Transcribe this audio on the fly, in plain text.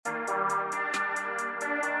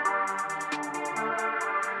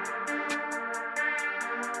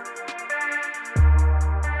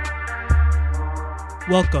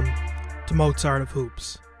Welcome to Mozart of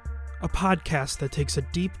Hoops, a podcast that takes a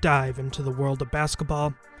deep dive into the world of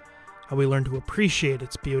basketball, how we learn to appreciate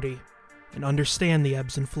its beauty, and understand the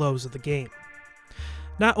ebbs and flows of the game.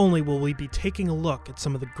 Not only will we be taking a look at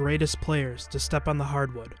some of the greatest players to step on the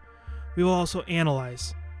hardwood, we will also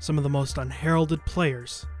analyze some of the most unheralded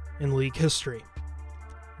players in league history.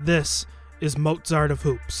 This is Mozart of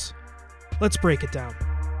Hoops. Let's break it down.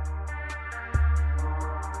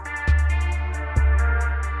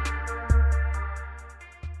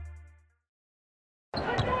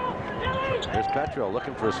 Here's Petro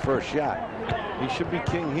looking for his first shot. He should be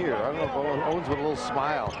king here. I don't know if Owens with a little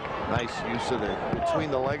smile. Nice use of the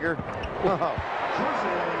between the legger. Oh.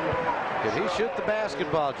 Did he shoot the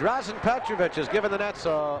basketball? Drazen Petrovic has given the Nets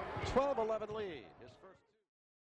a 12-11 lead.